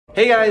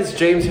Hey guys,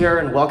 James here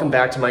and welcome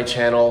back to my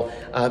channel.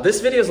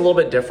 This video is a little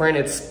bit different.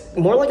 It's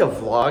more like a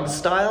vlog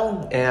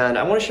style and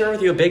I want to share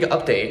with you a big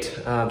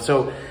update.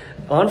 So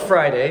on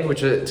Friday,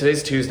 which is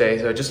today's Tuesday,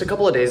 so just a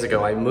couple of days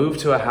ago, I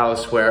moved to a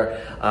house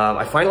where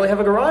I finally have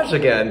a garage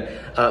again,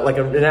 like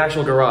an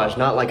actual garage,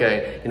 not like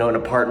an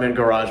apartment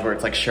garage where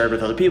it's like shared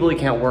with other people. You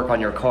can't work on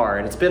your car.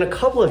 And it's been a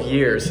couple of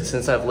years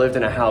since I've lived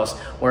in a house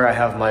where I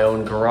have my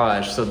own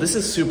garage. So this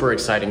is super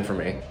exciting for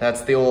me.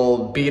 That's the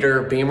old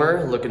beater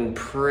Beamer looking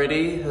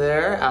pretty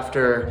there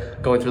after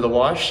going through the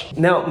wash.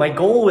 Now, my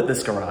goal with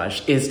this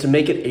garage is to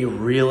make it a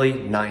really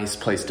nice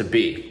place to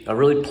be, a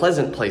really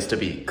pleasant place to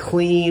be,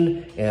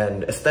 clean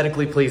and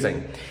aesthetically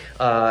pleasing.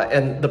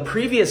 And the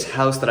previous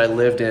house that I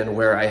lived in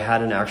where I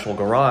had an actual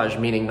garage,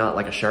 meaning not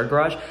like a shared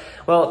garage,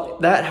 well,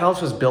 that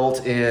house was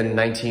built in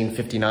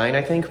 1959,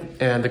 I think,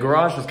 and the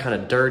garage was kind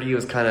of dirty, it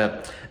was kind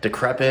of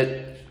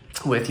decrepit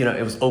with,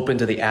 it was open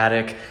to the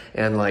attic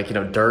and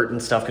dirt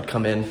and stuff could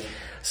come in.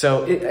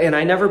 So, and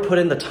I never put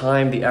in the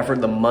time, the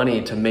effort, the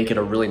money to make it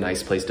a really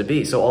nice place to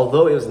be. So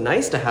although it was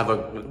nice to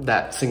have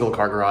that single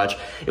car garage,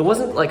 it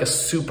wasn't like a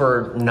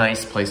super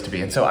nice place to be.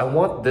 And so I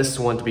want this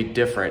one to be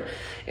different.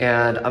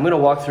 And I'm gonna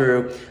walk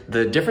through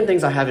the different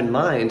things I have in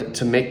mind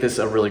to make this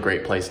a really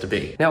great place to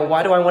be. Now,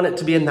 why do I want it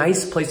to be a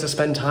nice place to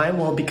spend time?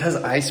 Well, because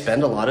I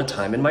spend a lot of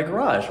time in my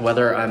garage,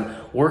 whether I'm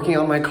working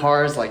on my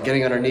cars, like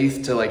getting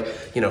underneath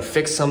to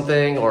fix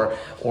something, or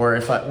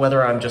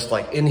whether I'm just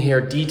in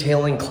here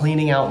detailing,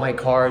 cleaning out my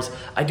cars.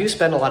 I do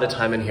spend a lot of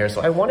time in here,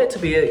 so I want it to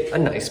be a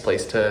nice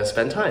place to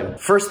spend time.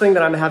 First thing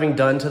that I'm having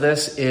done to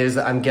this is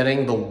I'm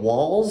getting the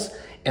walls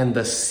and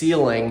the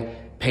ceiling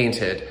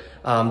painted.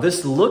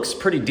 This looks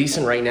pretty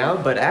decent right now,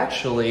 but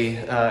actually,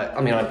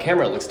 on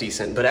camera it looks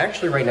decent, but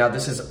actually right now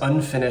this is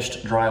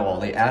unfinished drywall.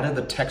 They added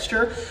the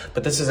texture,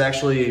 but this is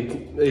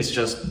it's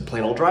just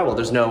plain old drywall.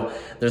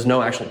 There's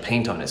no actual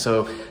paint on it.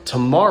 So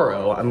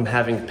tomorrow I'm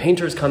having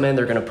painters come in,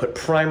 they're gonna put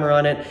primer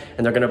on it,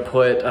 and they're gonna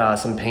put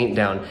some paint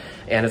down.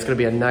 And it's gonna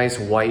be a nice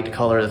white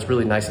color that's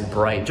really nice and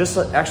bright. Just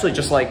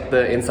like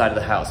the inside of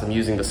the house, I'm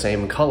using the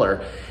same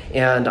color.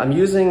 And I'm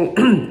using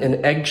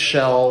an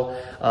eggshell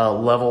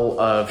level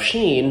of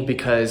sheen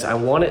because I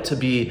want it to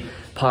be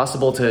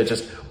possible to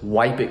just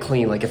wipe it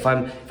clean. Like if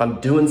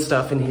I'm doing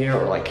stuff in here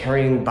or like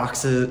carrying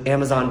boxes,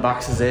 Amazon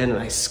boxes in, and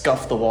I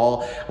scuff the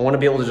wall, I want to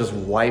be able to just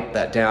wipe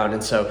that down.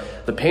 And so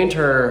the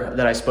painter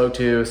that I spoke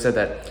to said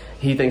that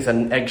he thinks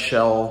an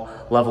eggshell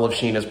level of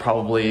sheen is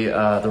probably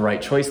the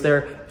right choice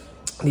there.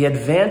 The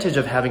advantage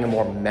of having a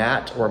more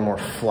matte or a more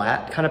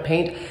flat kind of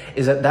paint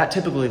is that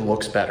typically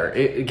looks better.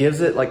 It gives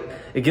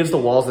the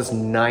walls this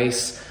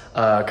nice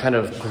kind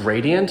of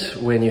gradient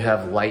when you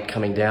have light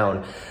coming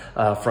down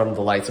from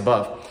the lights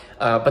above.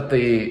 But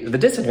the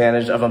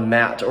disadvantage of a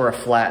matte or a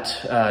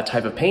flat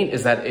type of paint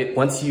is that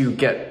once you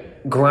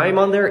get grime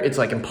on there, it's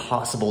like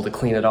impossible to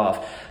clean it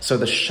off. So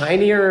the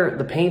shinier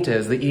the paint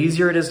is, the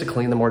easier it is to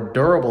clean, the more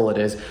durable it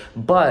is,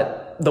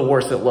 but the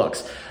worse it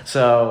looks.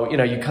 So, you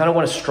kind of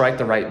want to strike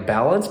the right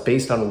balance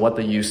based on what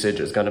the usage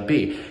is going to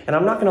be. And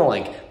I'm not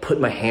going to put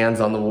my hands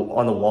on the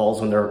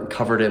walls when they're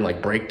covered in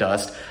brake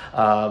dust.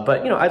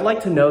 But I'd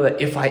like to know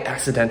that if I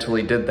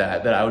accidentally did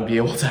that I would be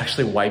able to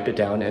actually wipe it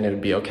down and it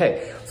would be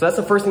okay. So that's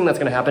the first thing that's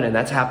going to happen, and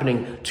that's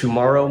happening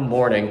tomorrow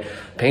morning.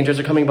 Painters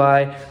are coming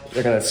by,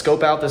 they're going to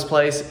scope out this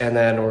place, and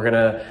then we're going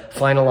to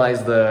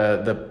finalize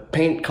the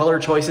paint color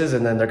choices,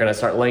 and then they're going to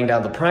start laying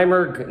down the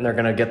primer, and they're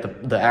going to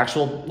get the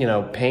actual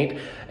paint,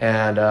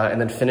 and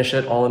then finish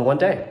it all in one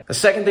day. The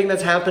second thing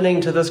that's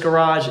happening to this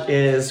garage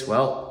is,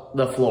 well,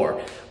 the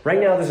floor. Right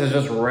now this is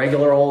just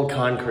regular old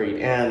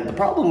concrete, and the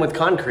problem with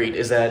concrete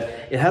is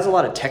that it has a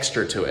lot of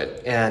texture to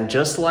it, and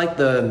just like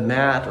the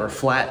matte or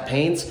flat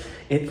paints,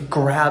 it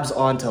grabs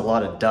onto a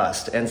lot of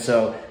dust. And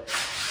so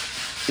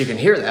you can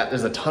hear that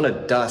there's a ton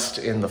of dust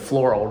in the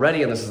floor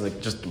already, and this is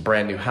just a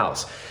brand new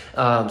house.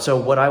 So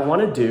what I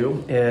want to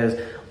do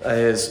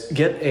is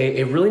get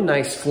a really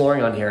nice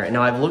flooring on here. And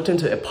now I've looked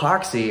into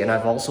epoxy, and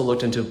I've also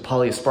looked into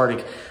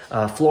polyaspartic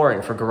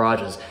flooring for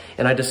garages.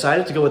 And I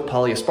decided to go with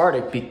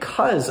polyaspartic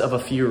because of a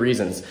few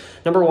reasons.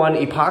 Number one,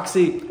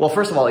 epoxy. Well,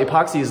 first of all,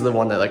 epoxy is the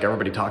one that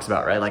everybody talks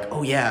about, right? Like,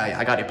 oh yeah,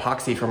 I got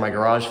epoxy for my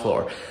garage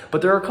floor.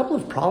 But there are a couple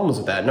of problems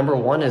with that. Number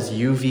one is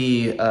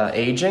UV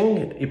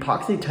aging.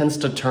 Epoxy tends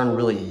to turn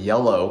really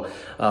yellow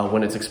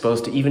when it's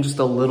exposed to even just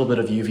a little bit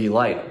of UV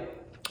light.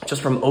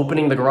 Just from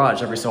opening the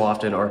garage every so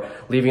often or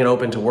leaving it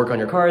open to work on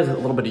your cars, a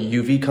little bit of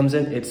UV comes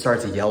in, it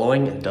starts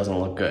yellowing, it doesn't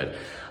look good.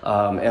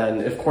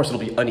 And of course it'll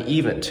be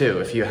uneven too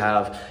if you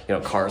have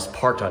cars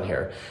parked on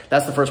here.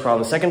 That's the first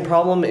problem. The second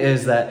problem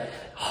is that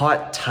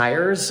hot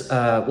tires,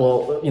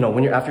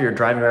 when after you're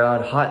driving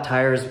around, hot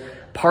tires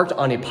parked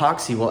on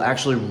epoxy will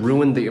actually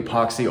ruin the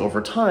epoxy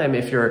over time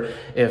if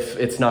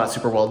it's not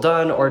super well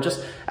done, or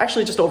just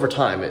over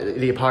time.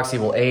 The epoxy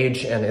will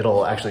age and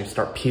it'll actually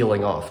start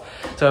peeling off.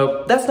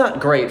 So that's not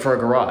great for a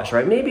garage,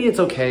 right? Maybe it's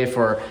okay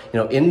for,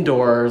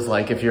 indoors,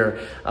 like if you've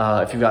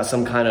got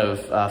some kind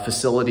of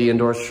facility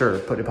indoors, sure,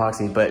 put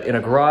epoxy, but in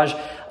a garage,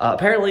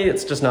 apparently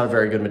it's just not a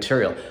very good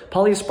material.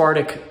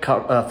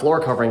 Polyaspartic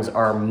floor coverings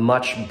are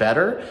much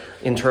better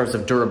in terms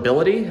of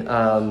durability,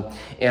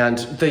 and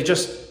they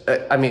just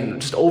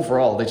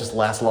overall, they just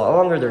last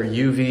longer, they're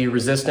UV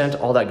resistant,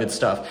 all that good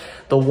stuff.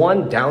 The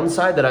one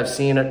downside that I've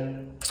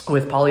seen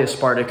with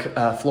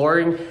polyaspartic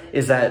flooring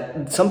is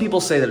that some people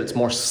say that it's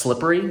more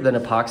slippery than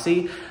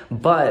epoxy,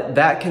 but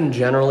that can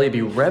generally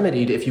be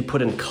remedied if you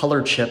put in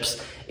color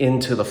chips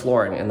into the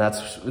flooring, and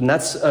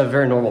that's a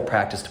very normal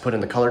practice to put in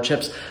the color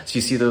chips. So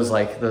you see those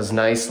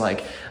nice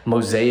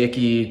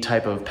mosaic-y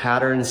type of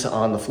patterns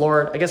on the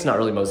floor. I guess not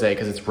really mosaic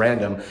because it's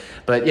random,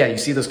 but yeah, you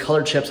see those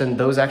color chips, and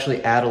those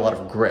actually add a lot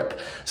of grip.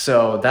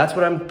 So that's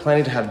what I'm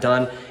planning to have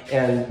done.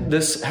 And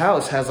this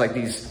house has like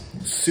these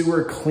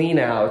sewer clean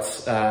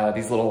outs,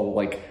 these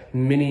little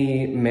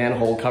mini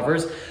manhole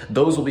covers.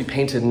 Those will be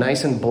painted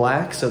nice and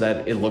black so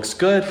that it looks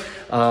good.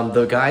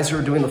 The guys who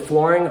are doing the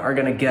flooring are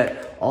gonna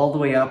get all the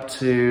way up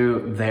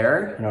to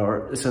there,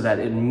 so that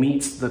it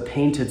meets the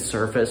painted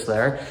surface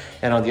there.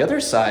 And on the other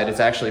side,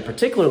 it's actually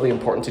particularly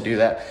important to do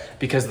that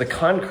because the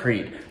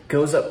concrete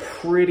goes up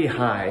pretty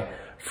high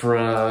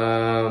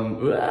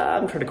from,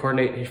 I'm trying to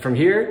coordinate, from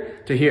here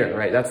to here,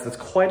 right? That's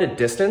quite a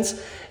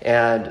distance.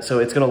 And so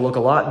it's gonna look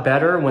a lot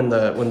better when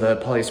the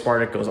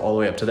polyaspartic goes all the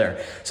way up to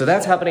there. So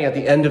that's happening at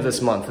the end of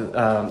this month,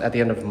 at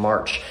the end of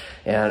March.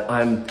 And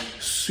I'm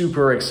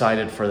super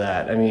excited for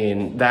that. I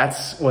mean,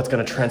 that's what's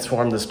gonna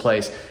transform this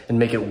place and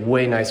make it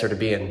way nicer to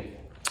be in.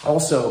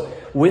 Also,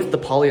 with the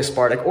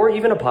polyaspartic or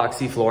even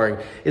epoxy flooring,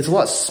 it's a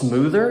lot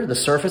smoother. The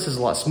surface is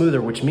a lot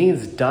smoother, which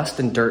means dust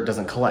and dirt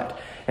doesn't collect.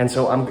 And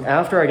so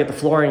after I get the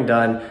flooring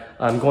done,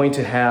 I'm going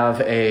to have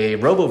a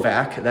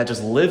RoboVac that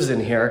just lives in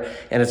here,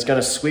 and it's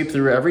gonna sweep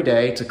through every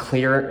day to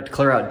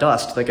clear out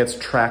dust that gets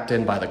tracked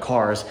in by the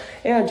cars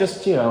and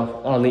just,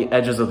 on the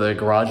edges of the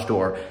garage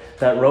door.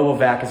 That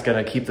RoboVac is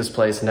gonna keep this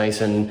place nice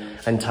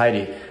and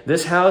tidy.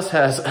 This house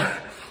has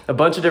a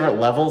bunch of different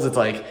levels. It's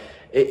like,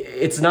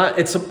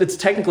 it's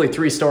technically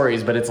 3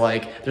 stories, but it's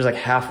there's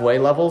halfway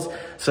levels.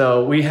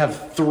 So we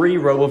have 3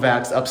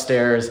 RoboVacs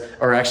upstairs,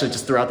 or actually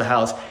just throughout the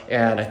house.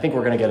 And I think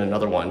we're gonna get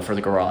another one for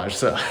the garage.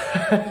 So,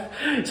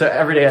 so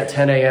every day at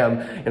 10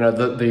 a.m.,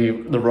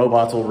 the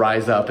robots will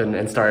rise up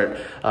and start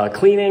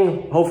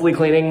hopefully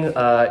cleaning,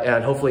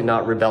 and hopefully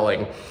not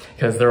rebelling,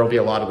 because there will be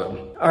a lot of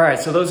them. All right,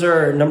 so those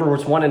are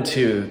numbers 1 and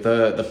 2,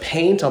 the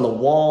paint on the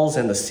walls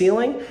and the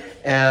ceiling,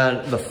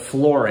 and the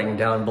flooring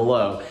down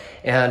below.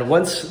 And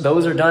once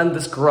those are done,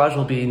 this garage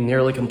will be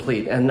nearly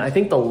complete. And I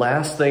think the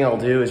last thing I'll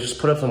do is just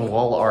put up some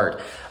wall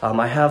art.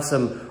 I have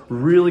some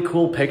really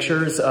cool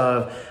pictures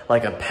of I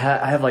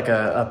have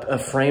a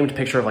framed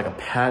picture of a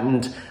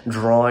patent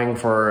drawing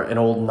for an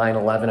old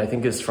 911. I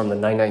think it's from the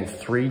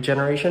 993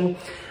 generation.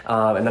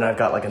 And then I've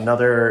got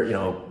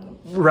another,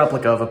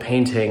 replica of a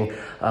painting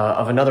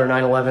of another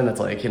 911 that's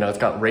it's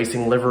got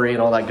racing livery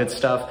and all that good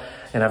stuff.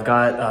 And I've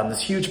got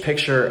this huge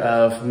picture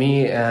of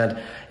me and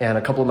a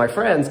couple of my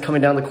friends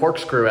coming down the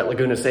corkscrew at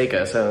Laguna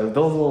Seca. So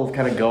those will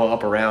kind of go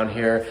up around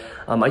here.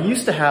 I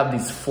used to have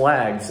these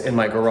flags in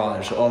my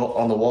garage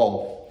on the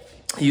wall.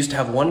 I used to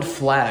have one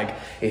flag,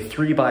 a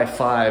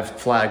 3x5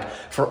 flag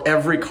for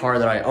every car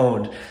that I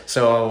owned.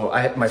 So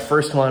my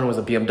first one was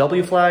a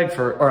BMW flag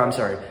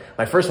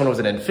my first one was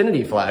an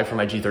Infiniti flag for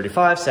my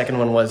G35. Second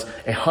one was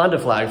a Honda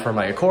flag for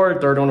my Accord.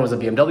 Third one was a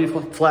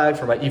BMW flag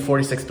for my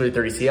E46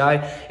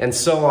 330ci, and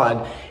so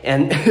on.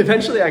 And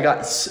eventually I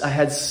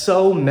had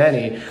so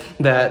many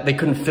that they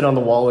couldn't fit on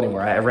the wall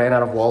anymore. I ran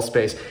out of wall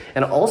space.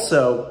 And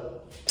also,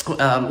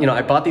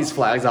 I bought these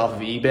flags off of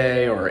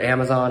eBay or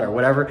Amazon or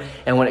whatever,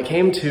 and when it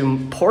came to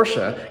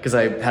Porsche, because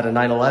I had a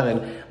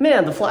 911,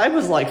 man, the flag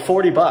was like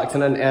 40 bucks,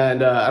 and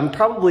I'm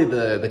probably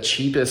the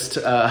cheapest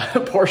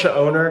Porsche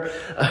owner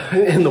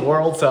in the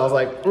world, so I was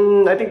like,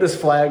 I think this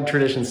flag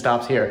tradition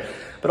stops here.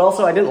 But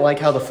also, I didn't like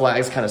how the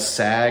flags kind of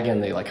sag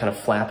and they kind of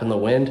flap in the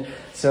wind.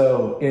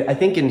 So I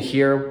think in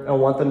here, I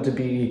want it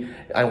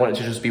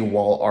to just be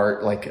wall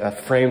art,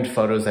 framed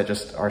photos that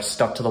just are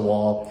stuck to the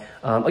wall.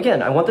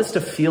 Again, I want this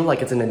to feel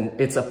like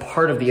it's a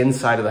part of the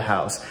inside of the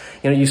house.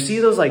 You see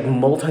those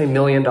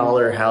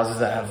multi-million-dollar houses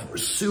that have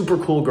super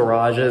cool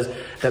garages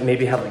that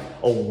maybe have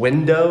a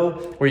window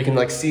where you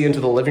can see into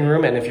the living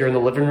room, and if you're in the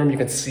living room, you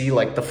can see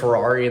the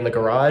Ferrari in the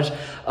garage.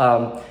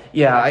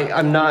 Yeah,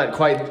 I'm not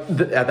quite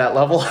at that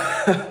level,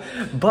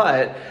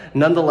 but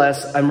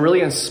nonetheless, I'm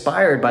really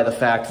inspired by the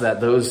fact that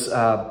those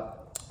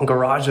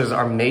garages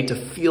are made to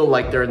feel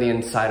like they're in the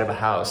inside of a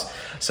house.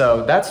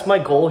 So that's my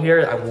goal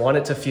here. I want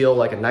it to feel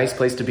like a nice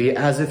place to be,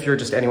 as if you're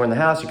just anywhere in the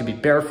house. You can be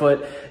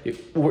barefoot,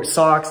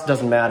 socks,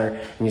 doesn't matter,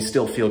 and you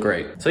still feel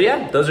great. So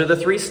yeah, those are the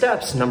 3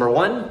 steps. Number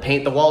 1,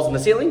 paint the walls and the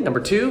ceiling. Number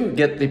 2,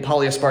 get the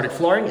polyaspartic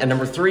flooring. And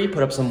number 3,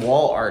 put up some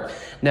wall art.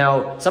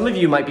 Now, some of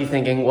you might be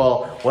thinking,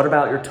 well, what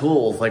about your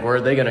tools? Like, where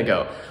are they gonna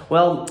go?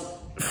 Well,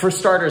 for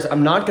starters,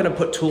 I'm not gonna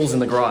put tools in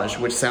the garage,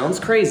 which sounds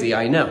crazy,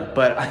 I know,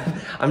 but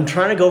I'm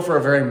trying to go for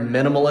a very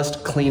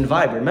minimalist, clean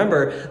vibe.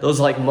 Remember those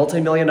like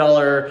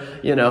multi-million-dollar,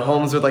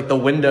 homes with like the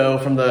window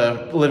from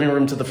the living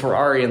room to the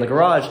Ferrari in the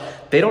garage?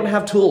 They don't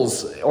have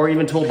tools or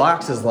even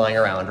toolboxes lying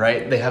around,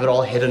 right? They have it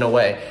all hidden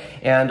away.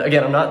 And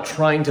again, I'm not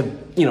trying to,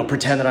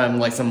 pretend that I'm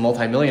like some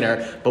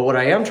multi-millionaire, but what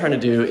I am trying to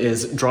do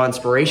is draw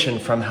inspiration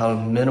from how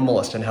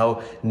minimalist and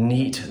how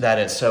neat that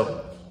is.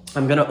 So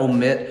I'm gonna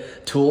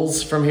omit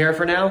tools from here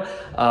for now,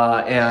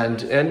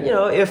 and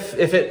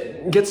if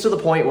it gets to the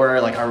point where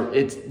like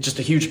it's just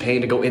a huge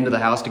pain to go into the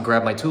house to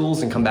grab my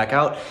tools and come back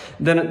out,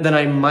 then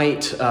I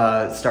might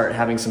start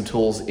having some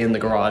tools in the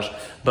garage.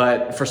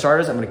 But for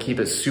starters, I'm gonna keep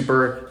it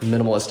super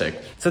minimalistic.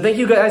 So thank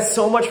you guys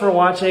so much for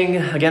watching.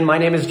 Again, my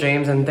name is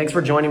James, and thanks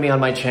for joining me on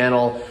my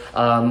channel.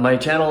 My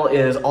channel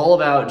is all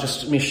about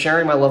just me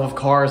sharing my love of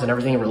cars and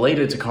everything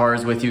related to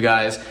cars with you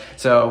guys.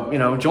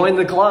 So, join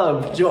the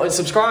club,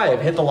 subscribe,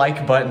 hit the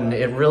like button.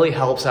 It really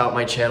helps out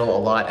my channel a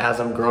lot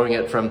as I'm growing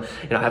it from,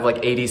 I have like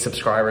 80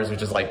 subscribers,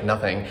 which is like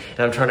nothing. And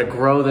I'm trying to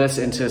grow this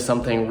into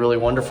something really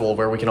wonderful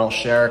where we can all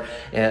share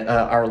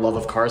our love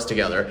of cars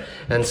together.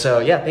 And so,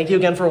 yeah, thank you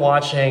again for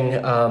watching.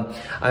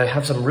 I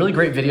have some really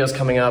great videos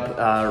coming up,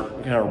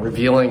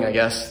 revealing, I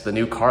guess, the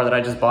new car that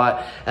I just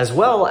bought, as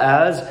well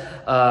as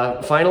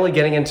finally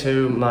getting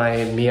into my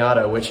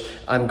Miata, which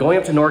I'm going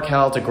up to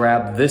NorCal to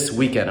grab this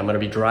weekend. I'm gonna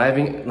be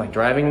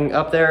driving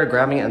up there,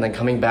 grabbing it, and then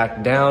coming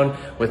back down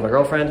with my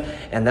girlfriend,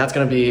 and that's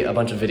gonna be a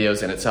bunch of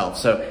videos in itself.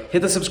 So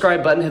hit the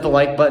subscribe button, hit the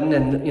like button,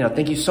 and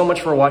thank you so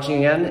much for watching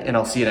again, and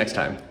I'll see you next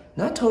time.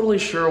 Not totally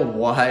sure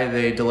why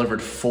they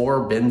delivered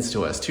 4 bins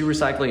to us, 2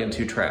 recycling and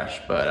 2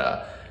 trash,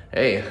 but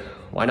hey,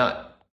 why not?